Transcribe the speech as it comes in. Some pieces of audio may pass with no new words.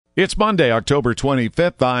It's Monday, October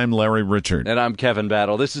 25th. I'm Larry Richard. And I'm Kevin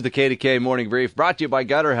Battle. This is the KDK Morning Brief brought to you by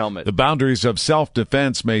Gutter Helmet. The boundaries of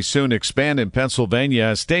self-defense may soon expand in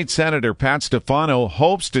Pennsylvania. State Senator Pat Stefano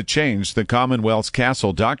hopes to change the Commonwealth's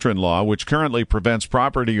Castle Doctrine law, which currently prevents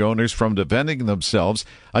property owners from defending themselves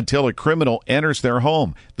until a criminal enters their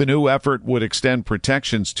home. The new effort would extend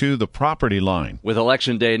protections to the property line. With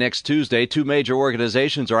Election Day next Tuesday, two major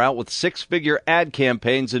organizations are out with six-figure ad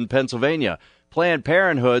campaigns in Pennsylvania. Planned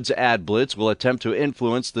Parenthood's ad blitz will attempt to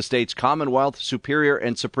influence the state's Commonwealth, Superior,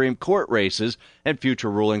 and Supreme Court races and future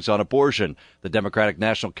rulings on abortion. The Democratic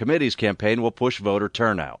National Committee's campaign will push voter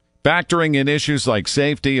turnout. Factoring in issues like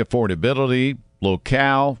safety, affordability,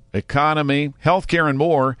 locale, economy, healthcare, and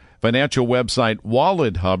more, financial website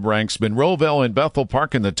WalletHub ranks Monroeville and Bethel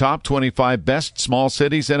Park in the top 25 best small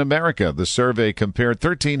cities in America. The survey compared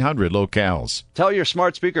 1,300 locales. Tell your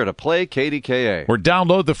smart speaker to play KDKA. Or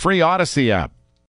download the free Odyssey app.